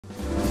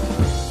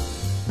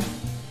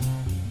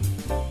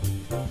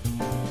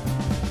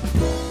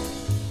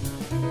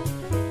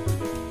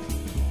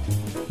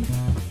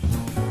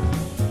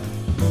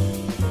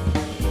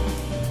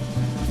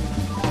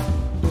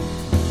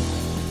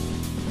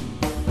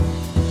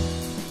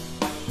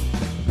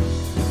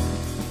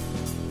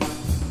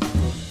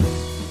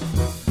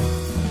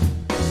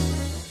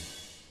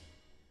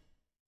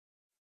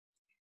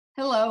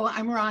Hello,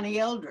 I'm Ronnie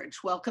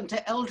Eldridge. Welcome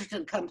to Eldridge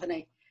and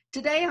Company.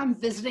 Today I'm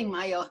visiting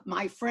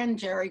my friend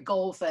Jerry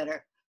Goldfeder,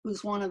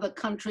 who's one of the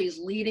country's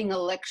leading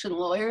election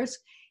lawyers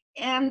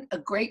and a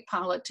great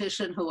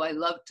politician who I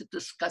love to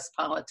discuss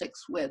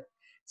politics with.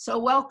 So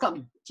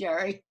welcome,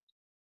 Jerry.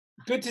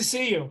 Good to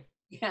see you.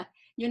 Yeah,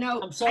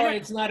 I'm sorry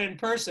it's not in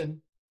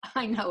person.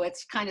 I know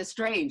it's kind of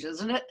strange,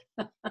 isn't it?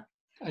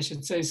 I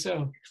should say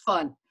so.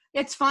 Fun.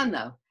 It's fun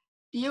though.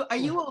 Are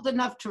you old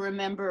enough to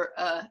remember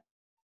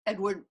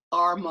Edward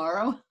R.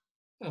 Murrow?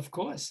 Of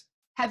course.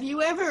 Have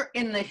you ever,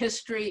 in the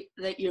history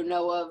that you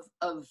know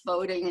of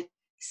voting,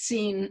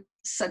 seen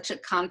such a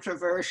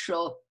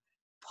controversial,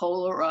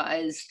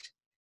 polarized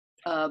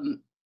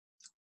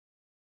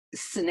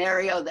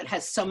scenario that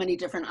has so many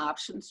different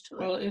options to it?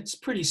 Well, it's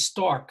pretty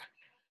stark.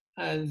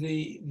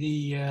 The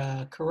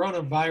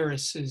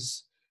coronavirus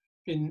has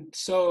been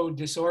so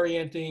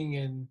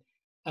disorienting and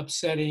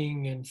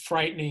upsetting and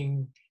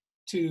frightening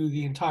to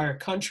the entire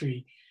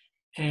country,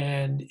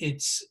 and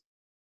it's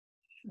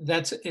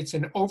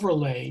an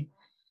overlay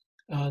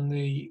on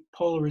the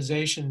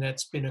polarization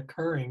that's been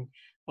occurring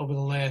over the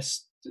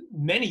last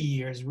many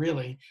years,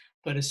 really,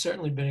 but has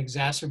certainly been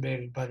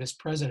exacerbated by this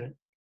president.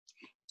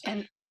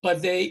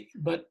 But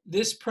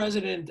this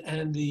president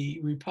and the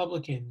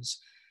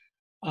Republicans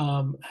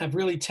have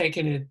really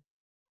taken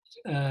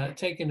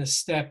a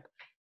step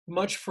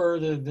much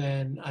further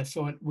than I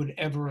thought would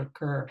ever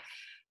occur,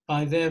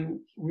 by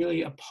them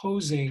really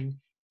opposing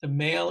the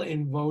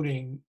mail-in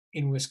voting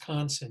in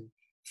Wisconsin,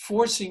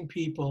 forcing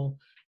people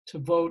to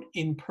vote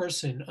in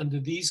person under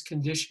these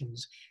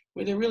conditions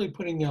where they're really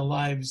putting their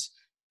lives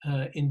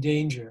in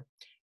danger.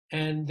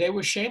 And they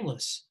were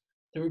shameless.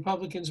 The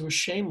Republicans were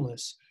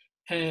shameless.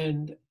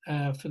 And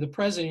for the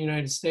President of the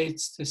United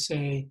States to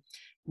say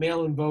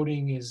mail-in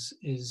voting is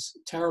a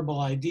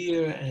terrible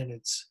idea and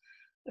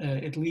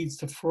it leads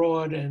to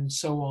fraud and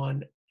so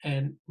on,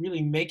 and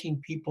really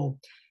making people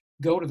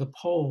go to the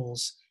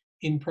polls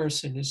in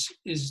person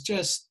is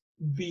just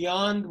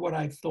beyond what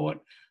I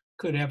thought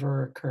could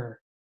ever occur.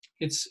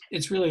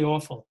 It's really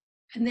awful.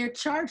 And their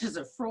charges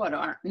of fraud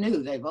aren't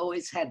new. They've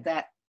always had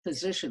that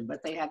position,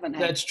 but they haven't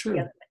had. That's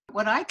true.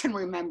 What I can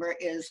remember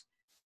is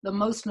the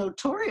most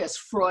notorious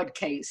fraud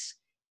case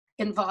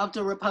involved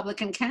a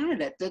Republican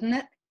candidate, didn't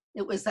it?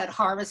 It was that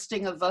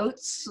harvesting of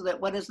votes.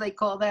 What does they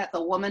call that?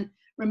 The woman,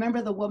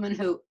 remember the woman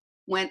who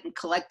went and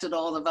collected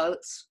all the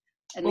votes?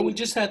 And we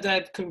just had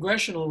that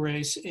congressional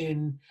race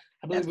in,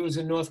 I believe it was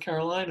in North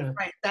Carolina.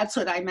 Right, that's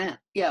what I meant.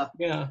 Yeah.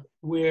 Yeah,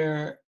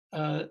 where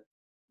the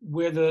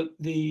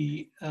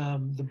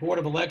Board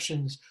of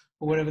Elections,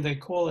 or whatever they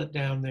call it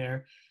down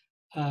there,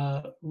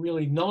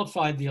 really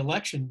nullified the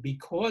election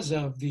because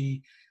of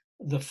the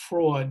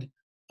fraud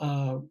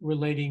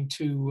relating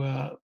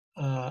to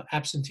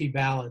absentee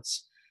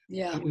ballots.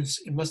 Yeah,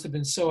 it must have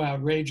been so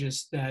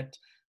outrageous that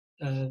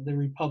the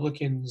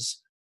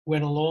Republicans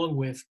went along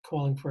with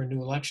calling for a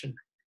new election.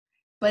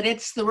 But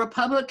it's the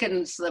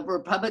Republicans, the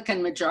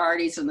Republican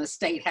majorities in the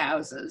state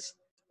houses,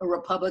 a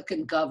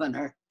Republican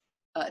governor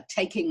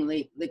taking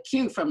the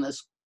cue from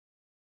this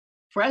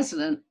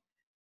president,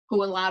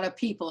 who a lot of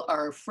people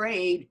are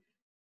afraid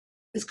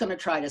is going to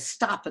try to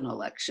stop an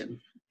election.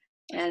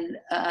 And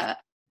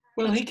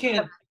well, he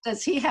can't.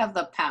 Does he have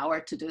the power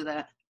to do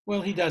that?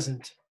 Well, he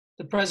doesn't.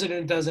 The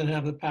president doesn't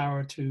have the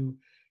power to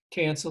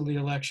cancel the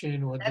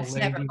election or delay the election.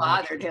 That's never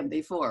bothered him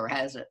before,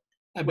 has it?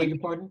 I beg your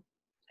pardon?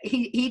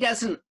 He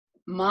doesn't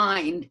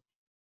mind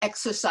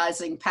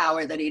exercising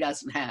power that he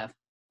doesn't have,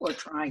 or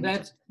trying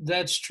to.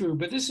 That's true,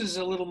 but this is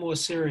a little more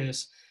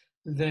serious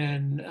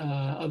than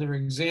other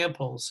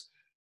examples.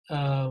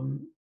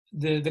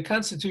 The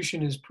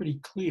Constitution is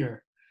pretty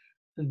clear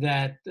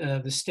that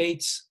the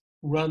states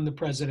run the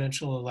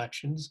presidential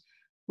elections,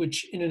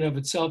 which in and of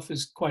itself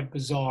is quite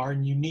bizarre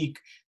and unique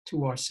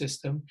to our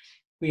system.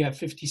 We have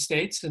 50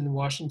 states in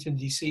Washington,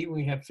 D.C.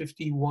 We have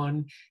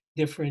 51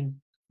 different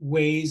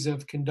ways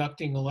of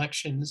conducting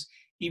elections,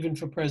 even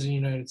for President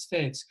of the United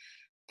States.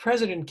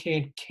 President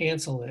can't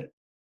cancel it.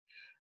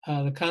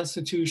 The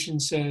Constitution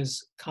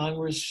says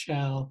Congress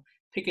shall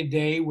pick a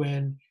day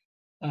when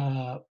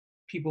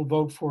people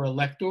vote for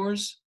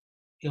electors,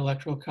 the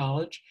Electoral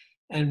College,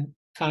 and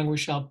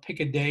Congress shall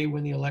pick a day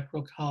when the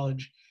Electoral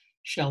College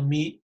shall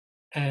meet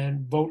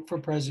and vote for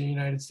President of the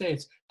United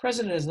States.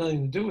 President has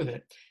nothing to do with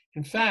it.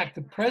 In fact,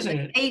 the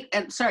president...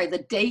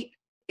 The date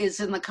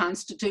is in the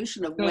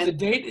Constitution of when... No, the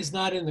date is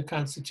not in the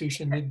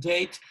Constitution. The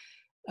date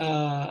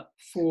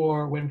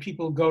for when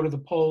people go to the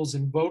polls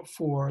and vote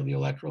for the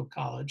Electoral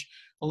College,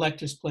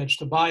 electors pledged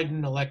to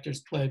Biden,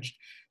 electors pledged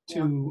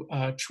to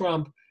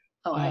Trump.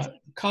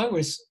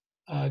 Congress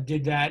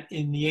did that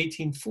in the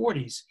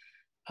 1840s,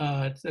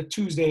 the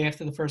Tuesday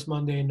after the first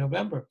Monday in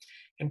November.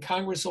 And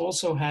Congress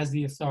also has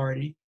the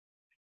authority,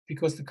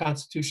 because the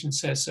Constitution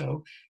says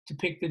so, to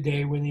pick the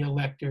day when the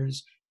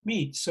electors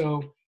meet.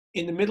 So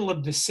in the middle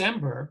of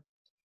December,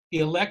 the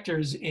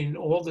electors in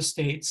all the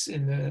states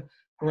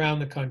around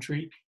the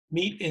country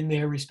meet in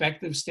their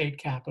respective state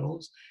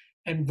capitals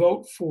and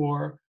vote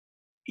for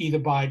either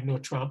Biden or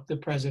Trump, the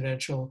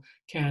presidential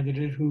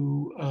candidate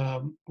who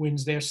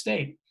wins their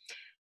state.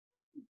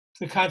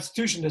 The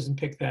Constitution doesn't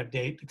pick that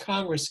date. The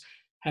Congress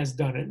has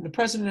done it, and the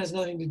president has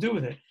nothing to do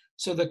with it.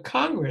 So the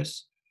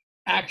Congress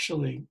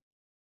actually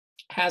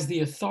has the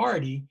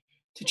authority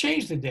to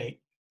change the date.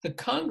 The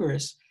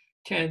Congress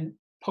can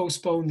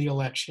postpone the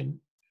election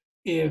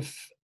if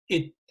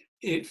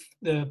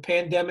the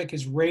pandemic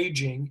is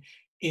raging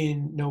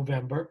in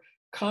November.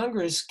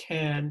 Congress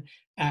can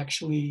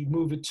actually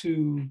move it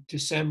to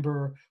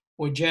December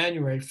or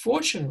January.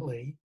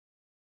 Fortunately,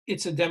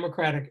 it's a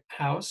Democratic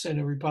House and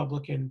a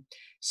Republican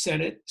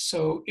Senate,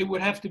 so it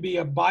would have to be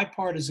a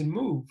bipartisan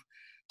move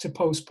to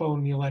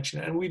postpone the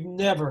election. And we've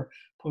never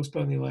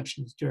postponed the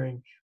elections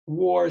during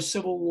wars,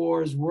 civil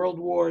wars, world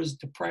wars,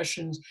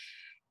 depressions,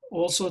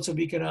 all sorts of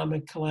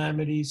economic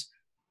calamities.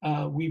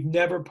 We've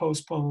never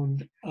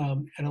postponed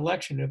an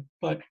election.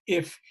 But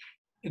if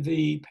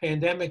the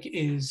pandemic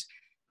is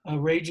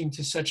raging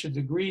to such a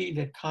degree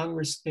that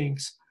Congress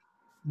thinks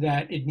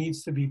that it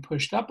needs to be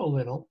pushed up a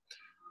little,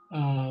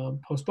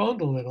 postponed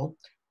a little,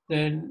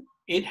 then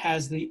it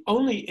has the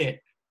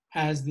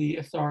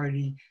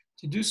authority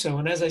to do so.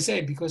 And as I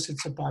say, because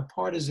it's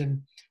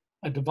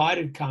a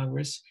divided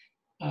Congress,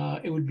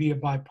 it would be a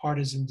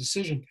bipartisan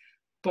decision.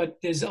 But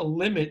there's a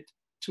limit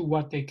to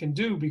what they can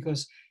do,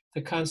 because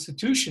the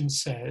Constitution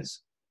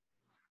says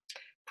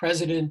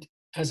president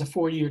has a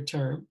 4-year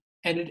term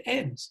and it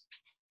ends.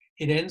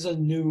 It ends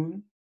on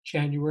noon,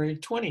 January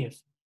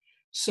 20th.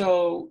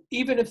 So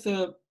even if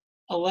the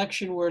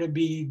election were to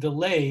be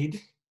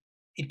delayed,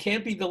 it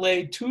can't be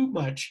delayed too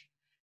much,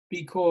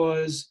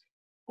 because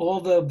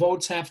all the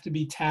votes have to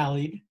be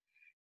tallied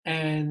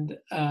and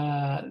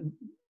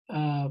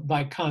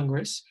by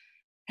Congress,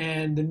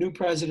 and the new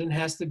president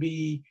has to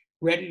be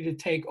ready to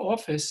take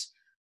office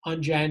on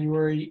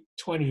January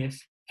 20th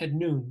at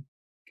noon.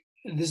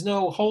 There's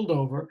no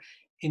holdover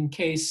in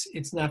case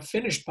it's not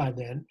finished by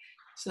then.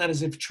 It's not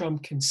as if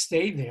Trump can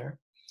stay there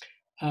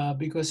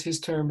because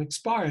his term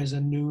expires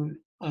on noon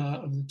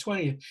of the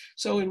 20th.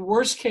 So in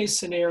worst case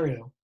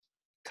scenario,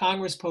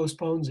 Congress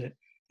postpones it.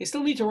 They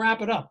still need to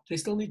wrap it up. They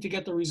still need to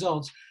get the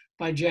results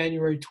by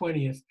January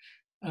 20th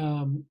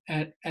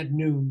at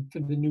noon for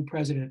the new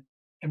president.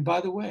 And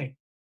by the way,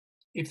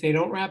 if they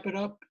don't wrap it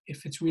up,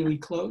 if it's really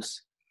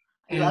close,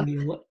 and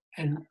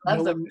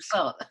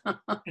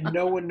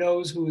no one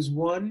knows who has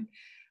won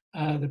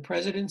the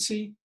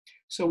presidency,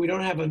 so we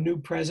don't have a new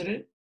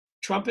president.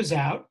 Trump is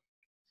out.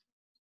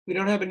 We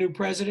don't have a new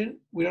president.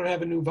 We don't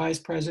have a new vice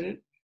president.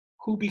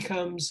 Who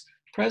becomes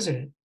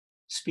president?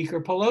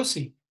 Speaker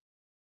Pelosi,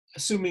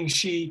 assuming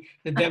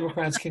the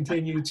Democrats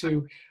continue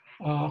to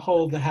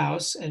hold the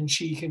House and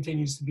she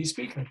continues to be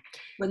Speaker.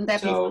 Wouldn't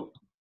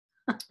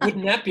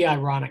that be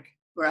ironic?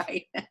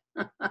 Right.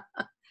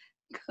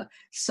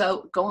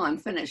 So go on,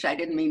 finish. I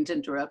didn't mean to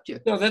interrupt you.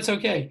 No, that's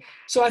okay.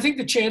 So I think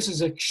the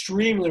chances are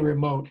extremely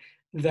remote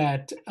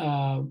that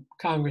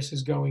Congress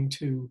is going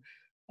to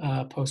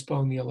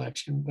postpone the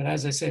election. But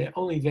as I said,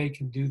 only they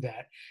can do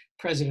that.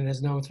 President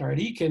has no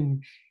authority.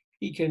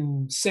 He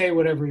can say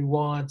whatever he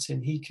wants,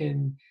 and he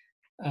can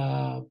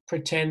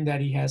pretend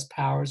that he has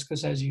powers,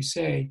 because as you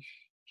say,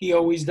 he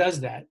always does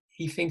that.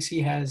 He thinks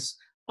he has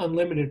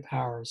unlimited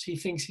powers. He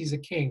thinks he's a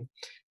king,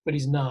 but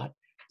he's not.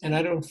 And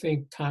I don't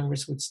think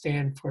Congress would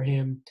stand for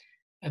him,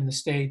 and the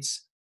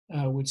states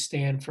would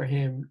stand for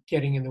him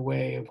getting in the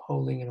way of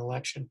holding an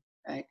election.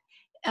 Right.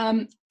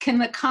 Can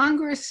the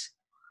Congress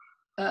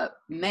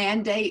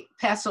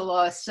pass a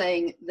law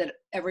saying that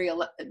every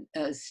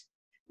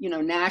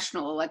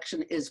national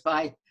election is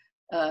by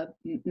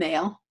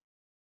mail?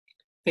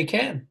 They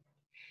can.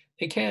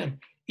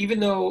 Even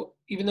though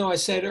I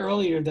said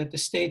earlier that the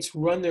states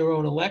run their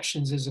own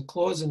elections, there's a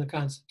clause in the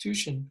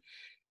Constitution.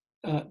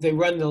 They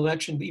run the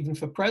election even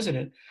for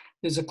president.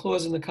 There's a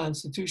clause in the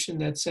Constitution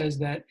that says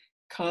that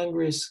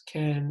Congress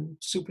can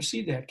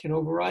supersede that, can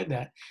override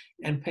that,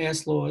 and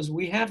pass laws.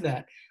 We have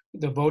that.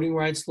 The Voting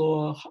Rights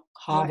Law,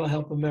 HAVA,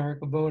 Help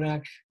America Vote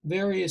Act,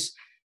 various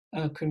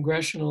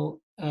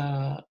congressional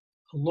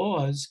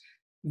laws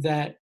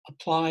that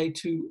apply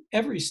to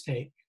every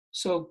state.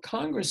 So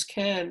Congress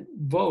can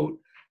vote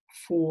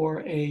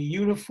for a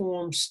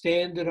uniform,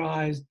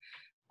 standardized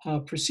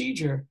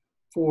procedure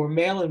for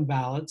mail-in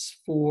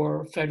ballots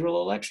for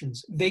federal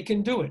elections. They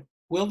can do it.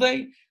 Will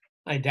they?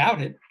 I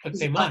doubt it, but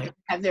they might.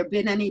 Have there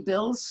been any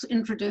bills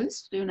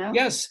introduced? Do you know?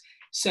 Yes.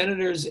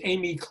 Senators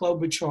Amy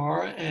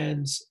Klobuchar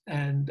and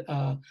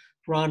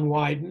Ron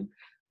Wyden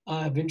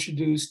have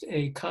introduced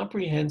a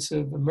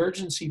comprehensive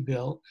emergency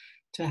bill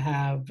to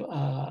have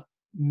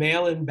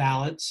mail-in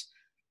ballots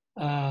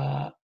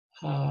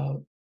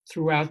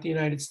throughout the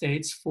United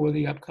States for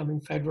the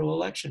upcoming federal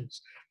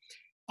elections.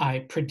 I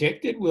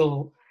predict it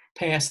will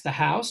pass the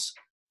House,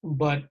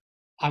 but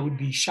I would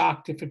be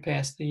shocked if it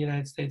passed the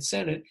United States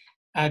Senate.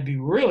 I'd be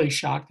really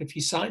shocked if he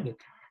signed it.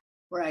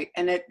 Right,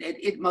 and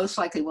it most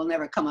likely will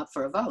never come up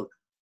for a vote,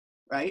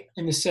 right?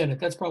 In the Senate,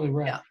 that's probably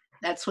right. Yeah,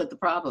 that's what the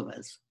problem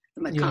is,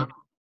 the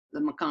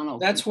McConnell.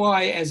 That's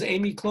why, as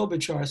Amy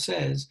Klobuchar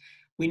says,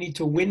 we need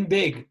to win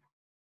big.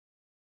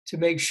 to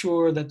make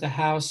sure that the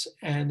House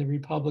and the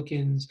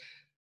Republicans,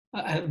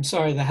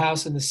 the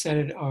House and the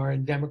Senate are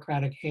in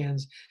Democratic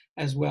hands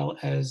as well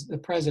as the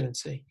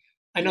presidency.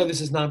 I know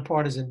this is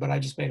nonpartisan, but I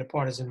just made a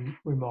partisan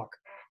remark.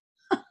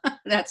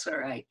 That's all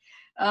right.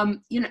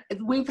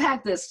 We've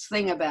had this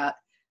thing about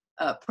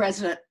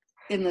president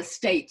in the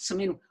states. I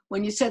mean,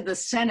 when you said the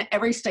Senate,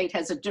 every state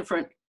has a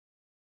different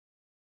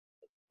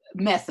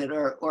method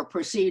or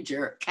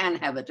procedure, can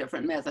have a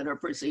different method or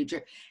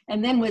procedure.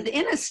 And then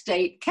within a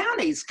state,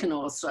 counties can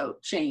also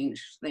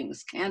change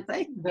things, can't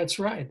they? That's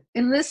right.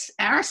 In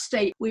our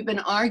state, we've been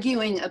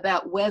arguing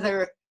about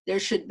whether there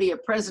should be a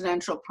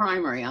presidential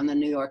primary on the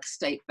New York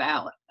state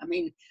ballot. I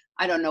mean,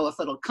 I don't know if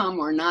it'll come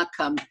or not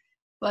come,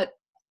 but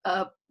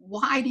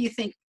why do you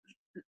think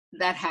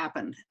that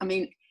happened? I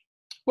mean,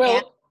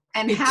 well,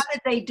 and how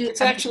did they do?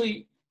 It's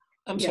actually,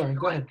 sorry,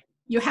 go ahead.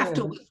 You have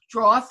to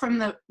withdraw from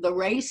the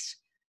race.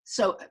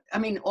 So, I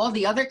mean, all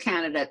the other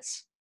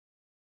candidates,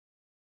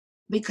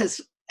 because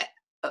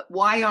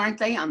why aren't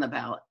they on the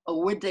ballot?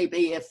 Or would they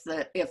be if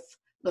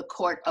the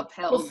court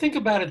upheld? Well, think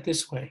about it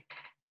this way.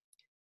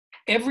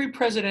 Every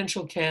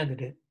presidential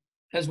candidate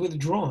has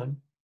withdrawn,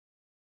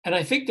 and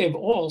I think they've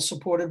all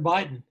supported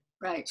Biden.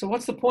 Right. So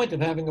what's the point of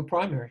having a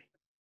primary?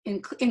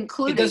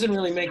 Including. It doesn't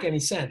really make any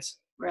sense.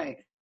 Right.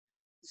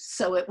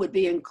 So it would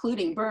be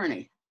including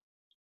Bernie.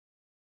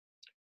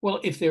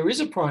 Well, if there is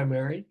a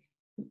primary,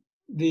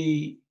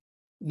 they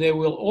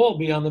will all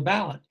be on the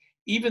ballot,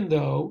 even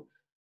though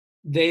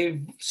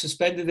they've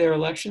suspended their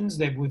elections,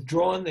 they've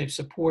withdrawn, they've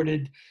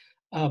supported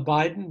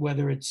Biden,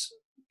 whether it's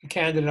the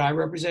candidate I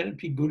represented,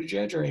 Pete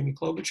Buttigieg or Amy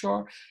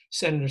Klobuchar.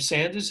 Senator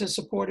Sanders has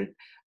supported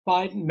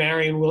Biden.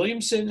 Marianne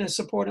Williamson has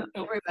supported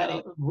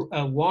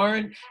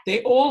Warren.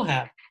 They all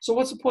have. So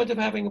what's the point of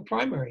having a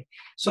primary?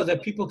 So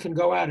that people can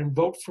go out and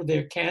vote for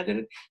their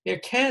candidate. Their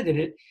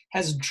candidate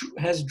has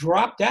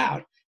dropped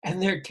out,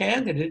 and their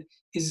candidate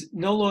is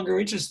no longer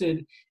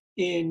interested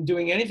in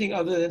doing anything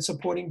other than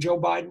supporting Joe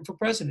Biden for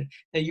president.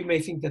 Now, you may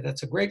think that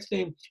that's a great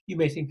thing. You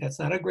may think that's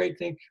not a great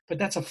thing, but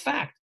that's a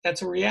fact.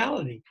 That's a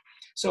reality.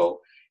 So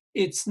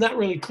it's not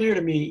really clear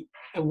to me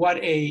what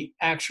a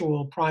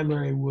actual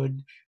primary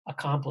would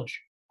accomplish.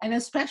 And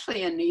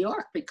especially in New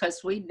York,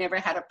 because we never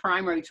had a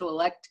primary to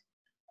elect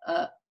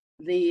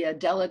the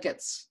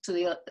delegates to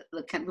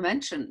the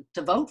convention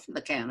to vote for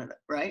the candidate,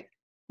 right?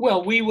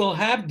 Well, we will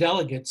have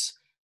delegates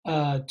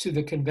to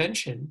the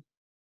convention.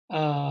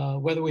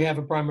 Whether we have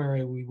a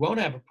primary or we won't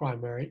have a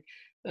primary,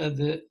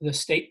 the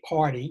state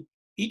party,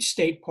 each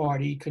state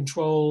party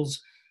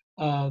controls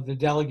the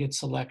delegate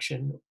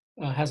selection,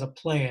 has a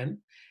plan.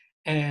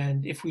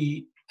 And if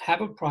we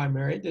have a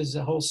primary, there's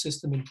a whole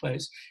system in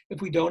place.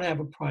 If we don't have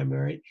a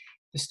primary,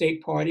 the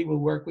state party will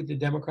work with the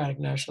Democratic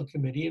National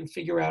Committee and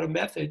figure out a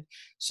method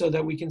so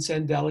that we can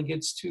send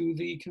delegates to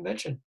the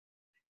convention.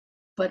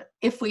 But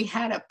if we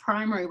had a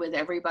primary with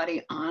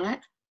everybody on it,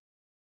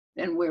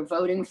 then we're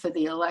voting for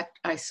the elect.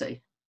 I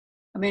see.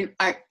 I mean,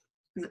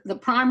 the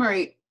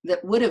primary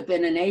that would have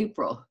been in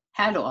April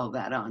had all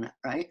that on it,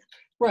 right?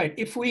 Right.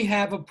 If we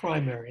have a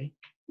primary,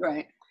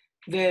 right,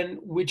 then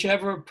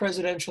whichever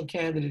presidential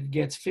candidate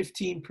gets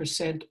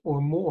 15%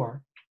 or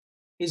more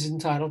is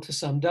entitled to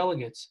some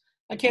delegates.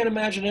 I can't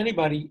imagine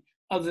anybody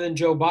other than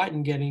Joe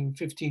Biden getting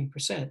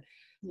 15%.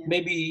 Yeah.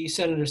 Maybe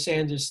Senator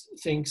Sanders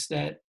thinks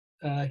that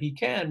he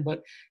can,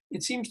 but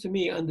it seems to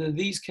me under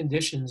these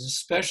conditions,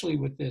 especially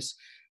with this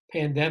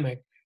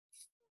pandemic,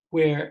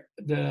 where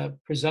the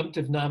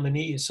presumptive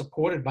nominee is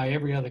supported by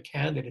every other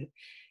candidate,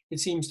 it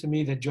seems to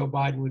me that Joe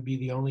Biden would be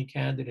the only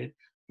candidate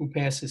who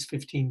passes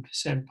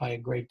 15% by a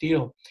great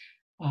deal.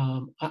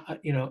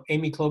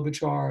 Amy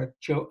Klobuchar,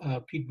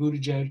 Pete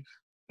Buttigieg,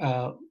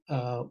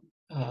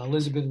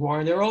 Elizabeth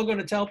Warren, they're all going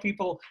to tell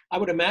people, I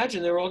would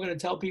imagine they're all going to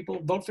tell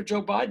people, vote for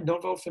Joe Biden,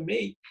 don't vote for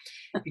me,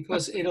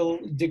 because it'll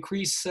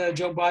decrease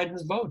Joe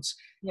Biden's votes.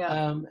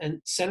 Yeah.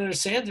 And Senator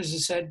Sanders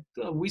has said,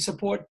 we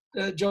support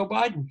Joe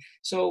Biden.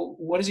 So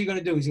what is he going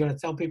to do? He's going to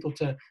tell people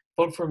to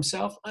vote for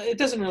himself? It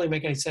doesn't really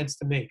make any sense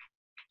to me.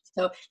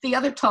 So the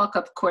other talk,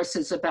 of course,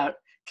 is about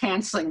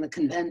canceling the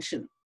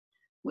convention,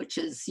 which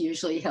is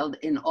usually held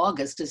in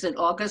August. Is it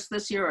August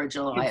this year or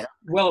July?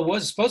 Well, it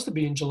was supposed to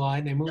be in July,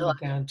 and they moved it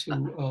down to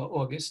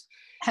August.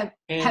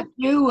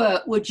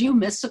 Would you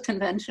miss a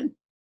convention?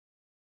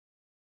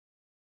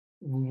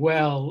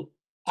 Well,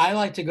 I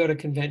like to go to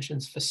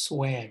conventions for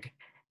swag.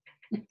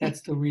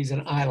 That's the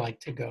reason I like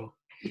to go.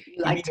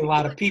 You meet a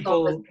lot of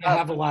people,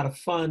 have a lot of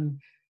fun,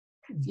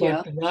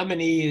 but the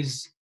nominee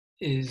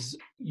is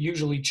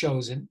usually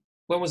chosen.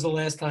 When was the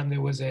last time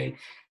there was a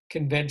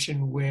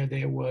convention where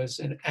there was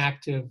an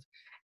active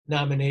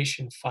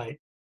nomination fight?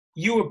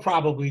 You were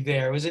probably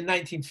there. It was in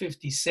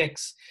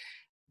 1956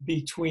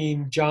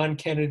 between John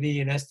Kennedy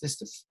and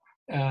Estes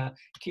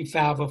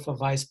Kefauver for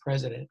vice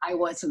president. I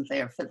wasn't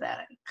there for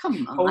that.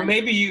 Come on. Oh,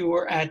 maybe you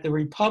were at the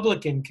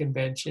Republican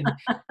convention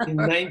in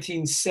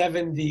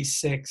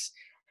 1976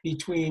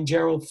 between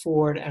Gerald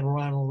Ford and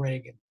Ronald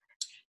Reagan.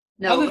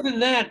 No. Other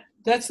than that,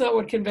 that's not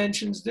what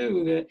conventions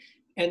do.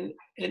 And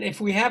if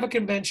we have a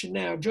convention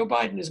now, Joe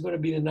Biden is going to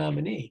be the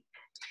nominee.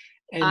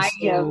 And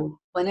so,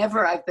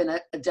 whenever I've been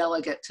a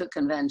delegate to a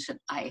convention,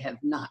 I have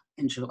not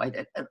enjoyed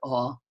it at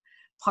all.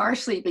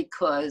 Partially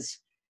because,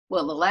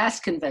 well, the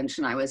last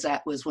convention I was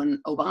at was when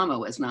Obama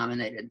was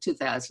nominated,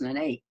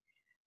 2008.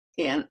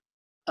 And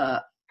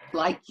I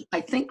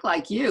think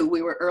like you,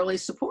 we were early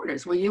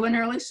supporters. Were you an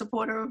early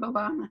supporter of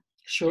Obama?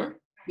 sure.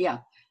 Yeah.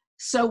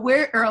 So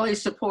we're early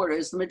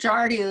supporters. The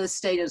majority of the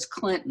state is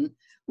Clinton.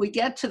 We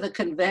get to the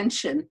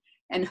convention,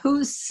 and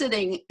who's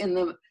sitting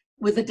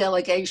with the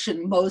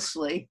delegation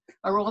mostly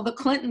are all the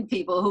Clinton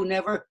people who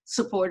never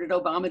supported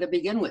Obama to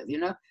begin with. You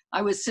know,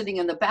 I was sitting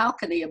in the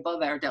balcony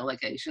above our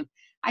delegation.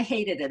 I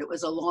hated it. It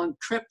was a long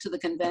trip to the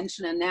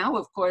convention, and now,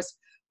 of course,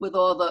 with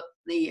all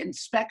the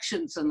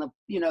inspections and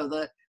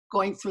the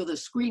going through the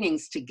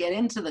screenings to get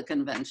into the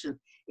convention,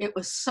 it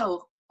was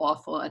so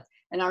awful.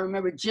 And I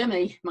remember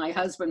Jimmy, my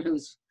husband,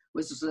 was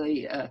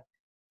the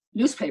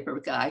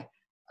newspaper guy,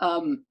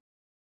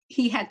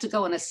 he had to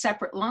go in a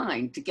separate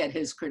line to get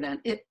his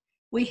credential.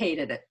 We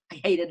hated it. I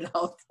hated the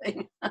whole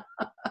thing.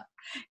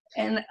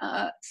 And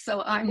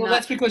so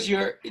That's because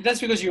you're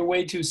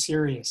way too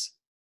serious.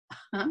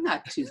 I'm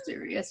not too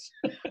serious.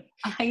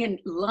 I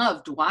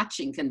loved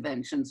watching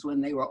conventions when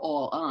they were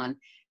all on.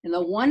 And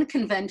the one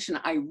convention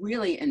I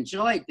really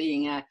enjoyed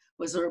being at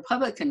was the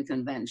Republican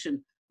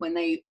convention when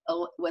they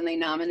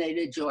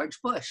nominated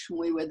George Bush.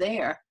 We were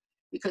there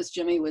because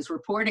Jimmy was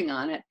reporting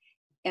on it.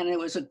 And it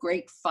was a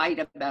great fight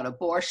about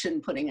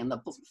abortion, putting in the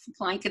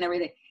plank and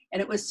everything.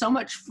 And it was so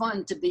much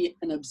fun to be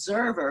an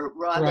observer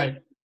rather than,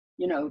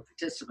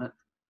 participant.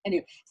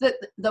 Anyway,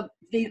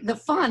 the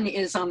fun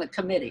is on the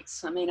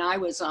committees. I mean, I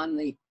was on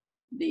the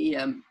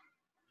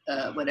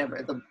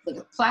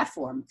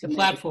platform committee. The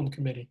platform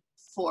committee.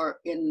 For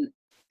in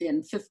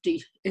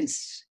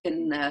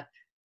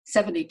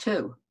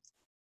 72,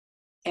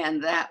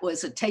 and that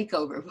was a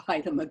takeover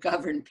by the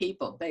McGovern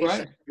people,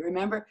 basically. Right.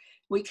 Remember,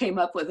 we came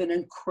up with an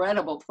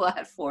incredible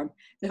platform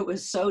that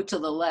was so to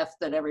the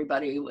left that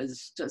everybody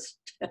was just.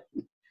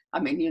 I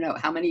mean,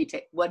 how many?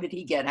 What did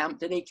he get?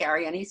 Did he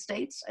carry any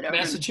states? I don't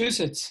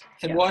Massachusetts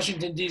and Yeah.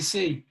 Washington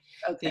D.C.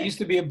 Okay. There used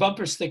to be a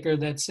bumper sticker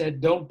that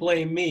said, "Don't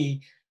blame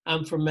me.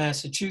 I'm from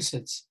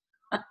Massachusetts."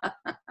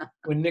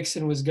 When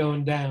Nixon was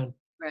going down.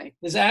 Right.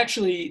 There's a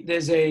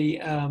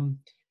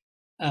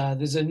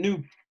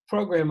new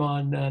program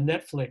on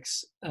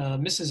Netflix,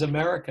 Mrs.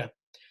 America.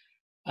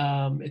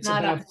 It's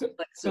Not about on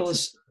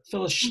Netflix,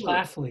 Phyllis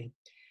Schlafly.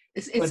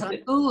 It's on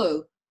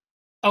Hulu.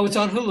 Oh, it's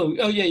on Hulu.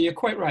 Oh, yeah, you're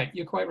quite right.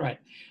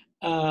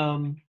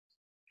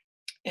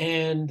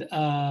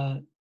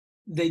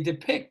 They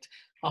depict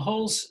a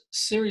whole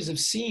series of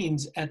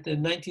scenes at the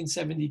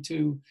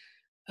 1972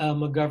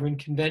 McGovern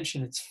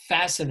convention. It's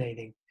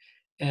fascinating.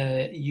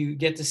 You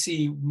get to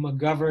see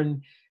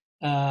McGovern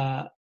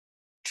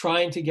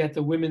trying to get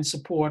the women's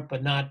support,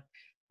 but not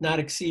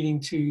acceding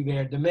to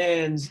their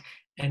demands,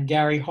 and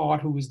Gary Hart,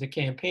 who was the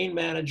campaign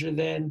manager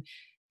then,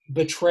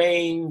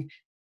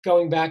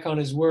 going back on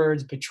his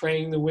words,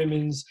 betraying the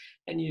women's,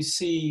 and you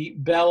see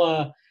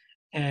Bella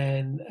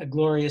and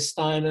Gloria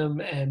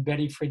Steinem and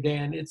Betty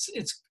Friedan.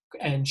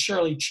 And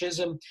Shirley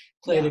Chisholm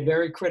played a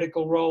very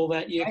critical role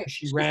that year because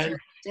she ran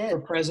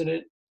for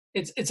president.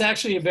 It's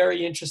actually a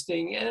very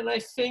interesting, and I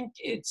think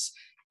it's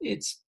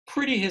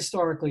pretty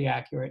historically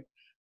accurate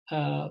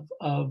of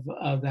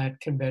that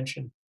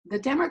convention. The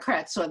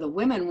Democrats or the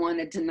women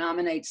wanted to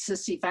nominate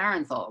Sissy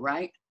Farenthold,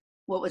 right?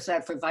 What was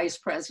that, for vice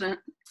president?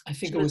 I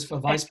think it was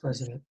for vice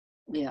president.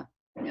 Yeah.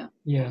 Right.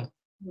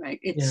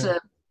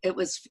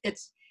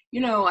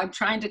 I'm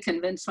trying to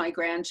convince my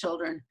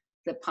grandchildren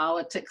that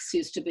politics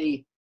used to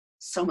be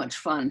so much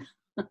fun.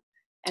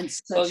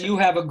 You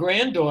have a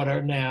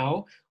granddaughter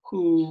now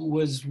who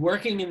was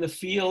working in the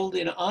field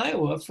in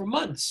Iowa for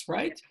months,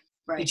 right?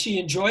 Right. Did she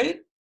enjoy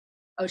it?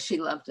 Oh, she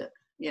loved it.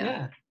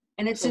 Yeah.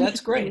 And it's that's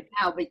great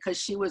now because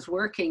she was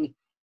working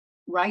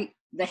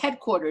the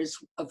headquarters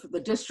of the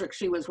district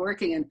she was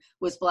working in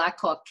was Black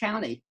Hawk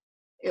County.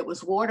 It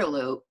was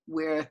Waterloo,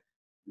 where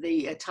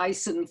the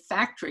Tyson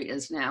factory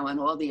is now, and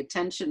all the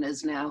attention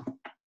is now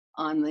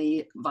on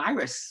the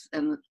virus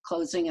and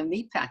closing of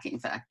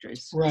meatpacking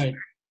factories. Right.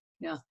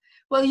 Yeah.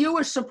 Well, you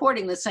were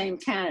supporting the same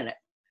candidate,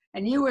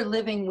 and you were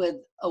living with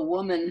a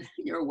woman,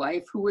 your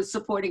wife, who was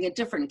supporting a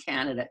different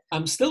candidate.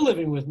 I'm still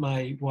living with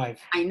my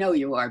wife. I know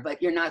you are, but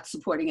you're not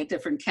supporting a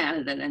different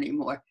candidate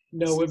anymore.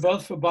 No, we're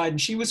both for Biden.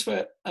 She was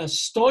a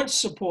staunch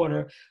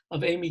supporter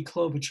of Amy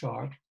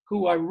Klobuchar,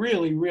 who I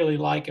really, really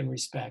like and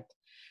respect.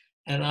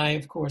 And I,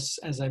 of course,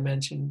 as I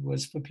mentioned,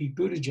 was for Pete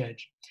Buttigieg.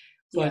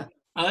 But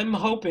I'm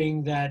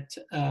hoping that,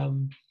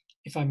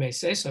 if I may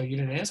say so, you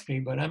didn't ask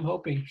me, but I'm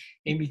hoping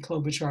Amy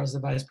Klobuchar is the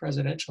vice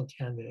presidential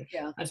candidate.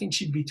 Yeah. I think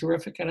she'd be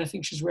terrific, and I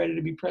think she's ready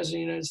to be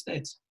president of the United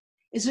States.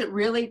 Is it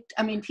really?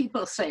 I mean,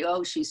 people say,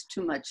 oh, she's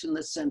too much in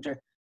the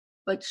center,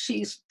 but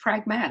she's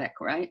pragmatic,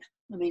 right?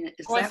 I mean,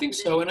 I think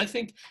so, and I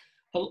think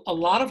a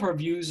lot of her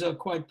views are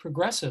quite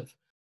progressive.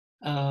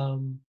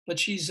 But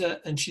she's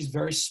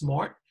very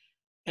smart,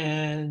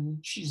 and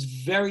she's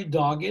very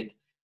dogged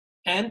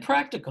and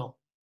practical.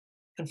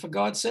 And for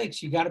God's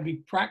sakes, you got to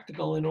be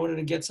practical in order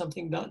to get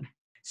something done.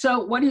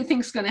 So what do you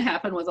think is going to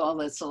happen with all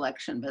this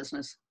election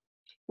business?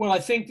 Well, I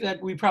think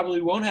that we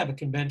probably won't have a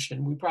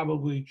convention. We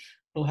probably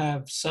will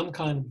have some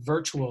kind of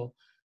virtual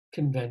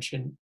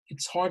convention.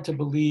 It's hard to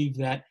believe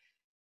that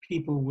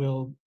people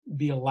will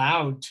be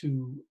allowed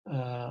to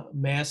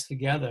mass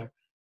together.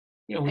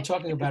 You know, we're And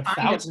talking you can about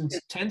find thousands,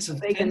 a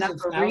big enough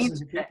of arena.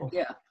 thousands of people.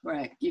 Yeah,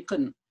 right. You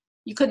couldn't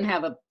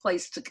have a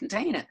place to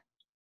contain it,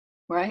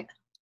 right?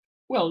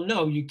 Well,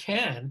 no, you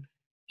can.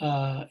 In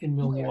Where?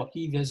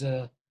 Milwaukee, Is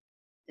there's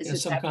it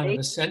some that kind of big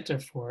a center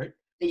for it.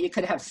 that you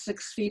could have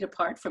 6 feet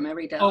apart from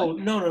every Oh,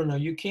 delegate? no, no, no,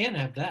 you can't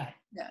have that.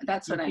 Yeah,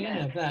 that's You what I can't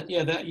meant. have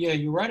that. Yeah,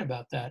 you're right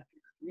about that.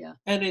 Yeah.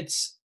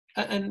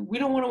 And we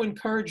don't want to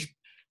encourage,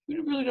 we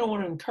really don't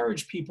want to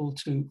encourage people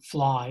to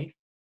fly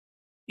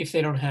if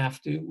they don't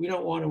have to. We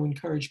don't want to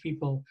encourage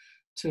people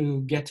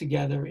to get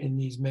together in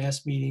these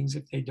mass meetings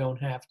if they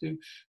don't have to.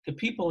 The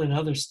people in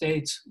other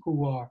states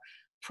who are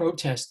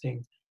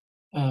protesting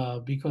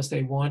because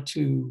they want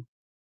to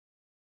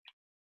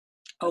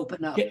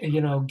Open up.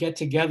 get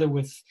together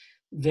with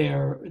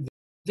their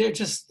they're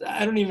just,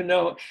 I don't even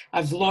know,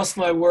 I've lost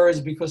my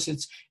words because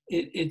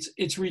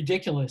it's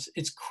ridiculous.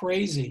 It's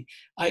crazy.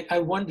 I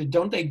wonder,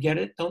 don't they get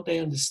it? Don't they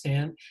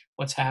understand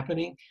what's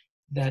happening?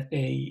 That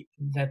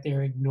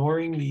they're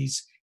ignoring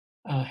these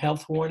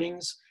health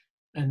warnings,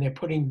 and they're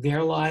putting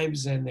their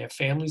lives and their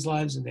families'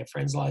 lives and their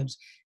friends' lives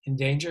in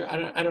danger.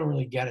 I don't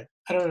really get it.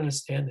 I don't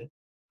understand it.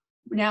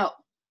 Now,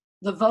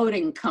 the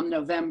voting come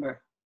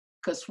November,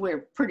 because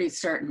we're pretty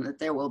certain that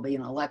there will be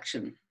an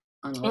election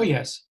on Oh, election.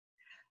 yes.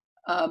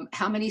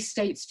 How many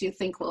states do you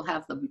think will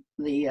have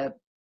the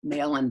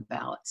mail-in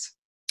ballots?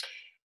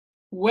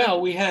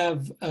 Well, we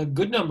have a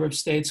good number of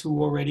states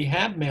who already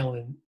have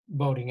mail-in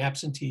voting,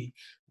 absentee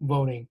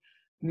voting.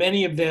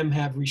 Many of them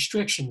have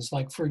restrictions.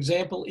 Like, for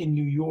example, in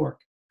New York,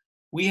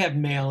 we have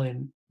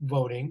mail-in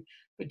voting,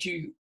 but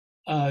you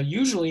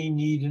usually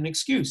need an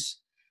excuse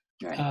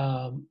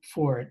Right.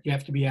 for it. You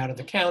have to be out of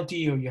the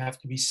county, or you have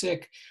to be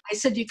sick. I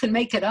said you can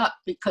make it up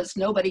because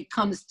nobody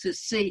comes to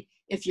see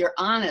if you're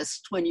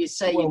honest when you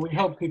say Well, you we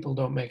hope people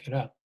don't make it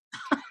up.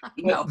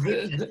 know.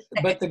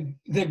 But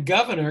the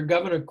Governor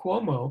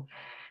Cuomo,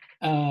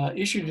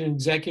 issued an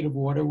executive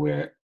order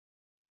where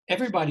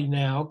everybody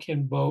now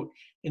can vote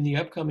in the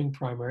upcoming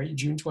primary,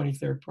 June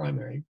 23rd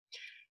primary,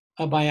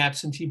 by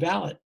absentee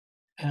ballot.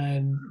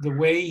 And the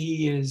way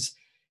he has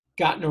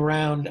gotten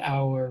around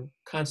our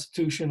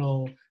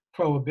constitutional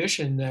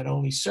prohibition that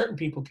only certain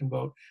people can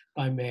vote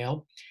by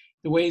mail,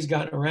 the way he's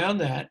gotten around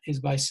that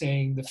is by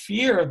saying the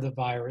fear of the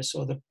virus,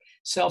 or the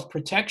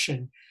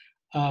self-protection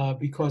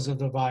because of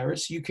the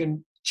virus, you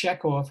can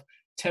check off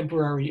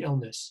temporary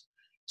illness.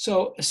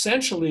 So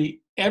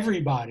essentially,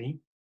 everybody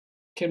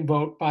can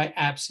vote by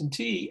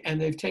absentee, and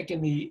the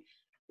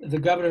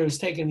governor has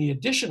taken the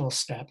additional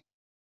step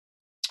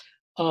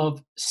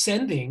of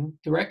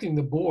directing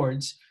the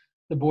boards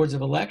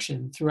of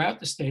election throughout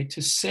the state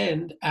to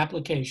send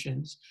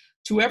applications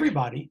to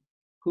everybody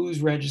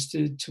who's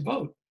registered to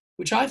vote,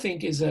 which I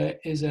think is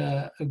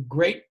a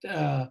great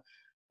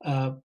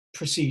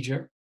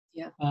procedure.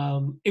 Yeah.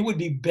 It would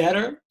be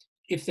better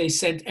if they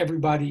sent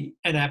everybody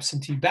an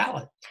absentee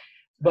ballot,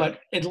 but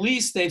at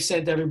least they've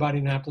sent everybody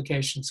an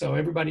application, so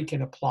everybody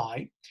can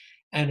apply,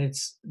 and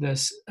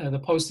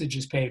the postage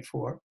is paid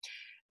for,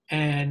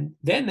 and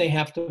then they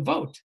have to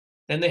vote.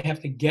 Then they have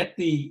to get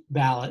the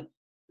ballot,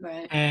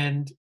 Right.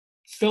 and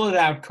fill it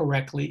out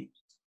correctly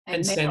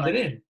and send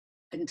it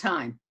in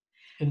time.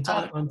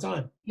 on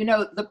time. You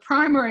know, the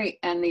primary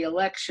and the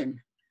election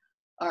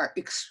are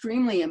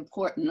extremely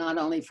important, not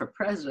only for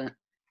president,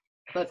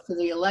 but for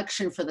the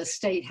election for the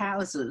state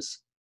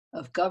houses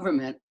of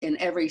government in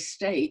every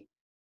state,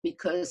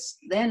 because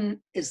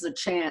then is the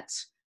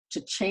chance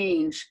to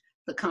change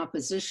the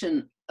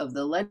composition of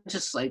the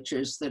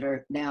legislatures that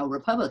are now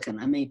Republican.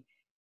 I mean,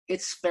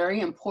 it's a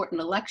very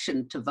important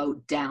election to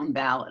vote down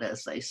ballot,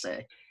 as they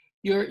say.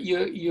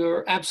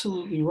 You're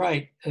absolutely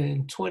right.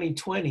 In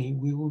 2020,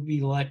 we will be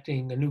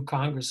electing a new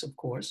Congress, of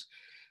course.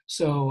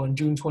 So on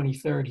June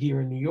 23rd here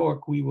in New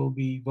York, we will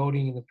be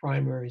voting in the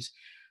primaries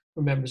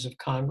for members of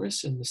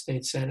Congress in the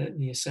state Senate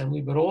and the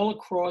Assembly. But all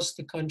across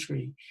the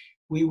country,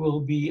 we will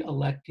be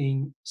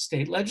electing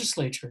state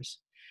legislatures.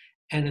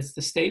 And it's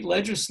the state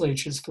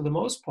legislatures, for the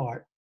most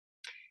part,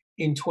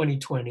 in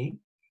 2020,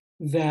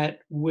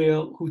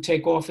 who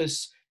take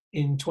office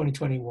in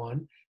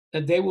 2021,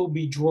 that they will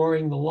be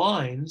drawing the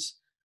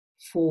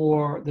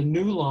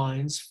new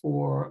lines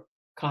for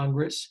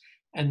Congress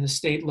and the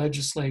state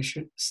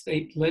legislative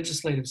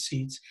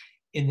seats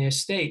in their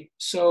state.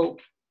 So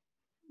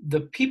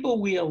the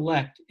people we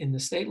elect in the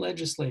state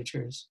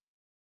legislatures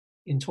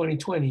in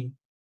 2020,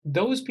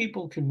 those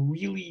people can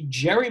really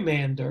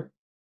gerrymander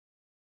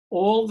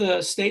all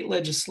the state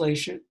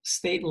legislatures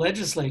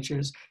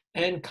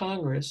and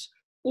Congress,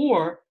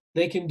 or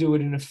they can do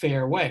it in a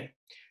fair way.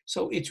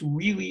 So it's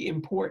really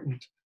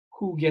important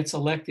who gets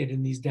elected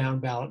in these down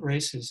ballot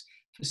races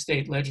for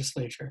state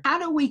legislature. How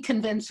do we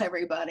convince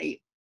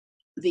everybody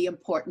the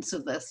importance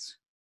of this?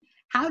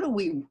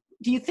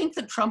 Do you think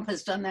that Trump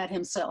has done that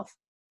himself?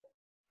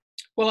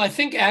 Well, I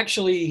think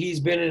actually he's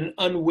been an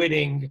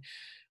unwitting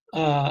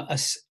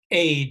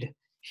aid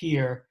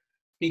here,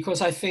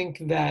 because I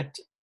think that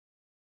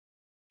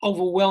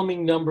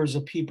overwhelming numbers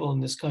of people in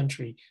this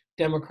country,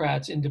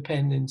 Democrats,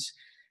 independents,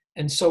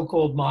 and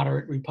so-called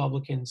moderate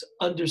Republicans,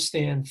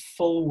 understand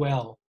full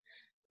well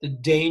the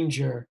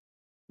danger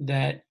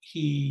that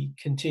he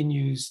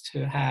continues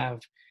to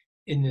have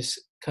in this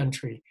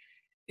country.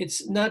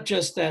 It's not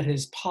just that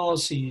his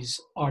policies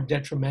are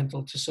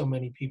detrimental to so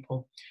many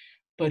people,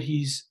 but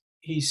he's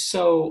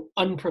so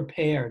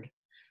unprepared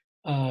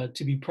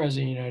to be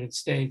president of the United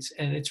States,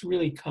 and it's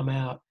really come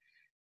out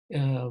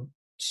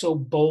so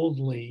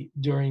boldly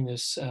during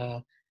this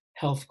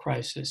health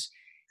crisis.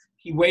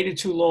 He waited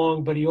too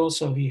long, but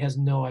he has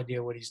no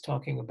idea what he's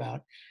talking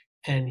about,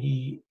 and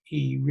he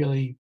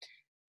really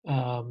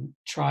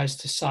tries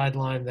to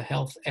sideline the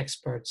health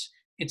experts.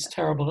 It's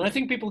terrible, and I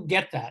think people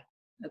get that.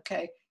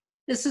 Okay,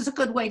 this is a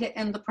good way to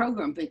end the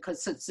program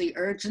because it's the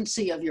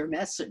urgency of your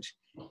message,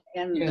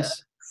 and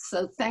yes.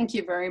 So thank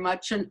you very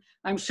much, and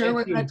I'm sure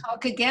we're going to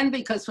talk again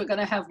because we're going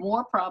to have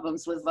more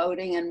problems with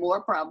voting and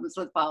more problems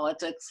with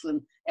politics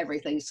and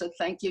everything. So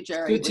thank you,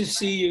 Jerry. Good to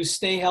see you.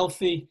 Stay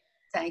healthy.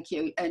 Thank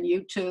you, and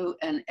you too,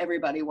 and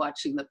everybody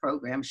watching the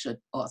program should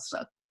also.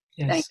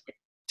 Yes. Thank you.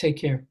 Take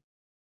care.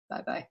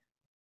 Bye-bye.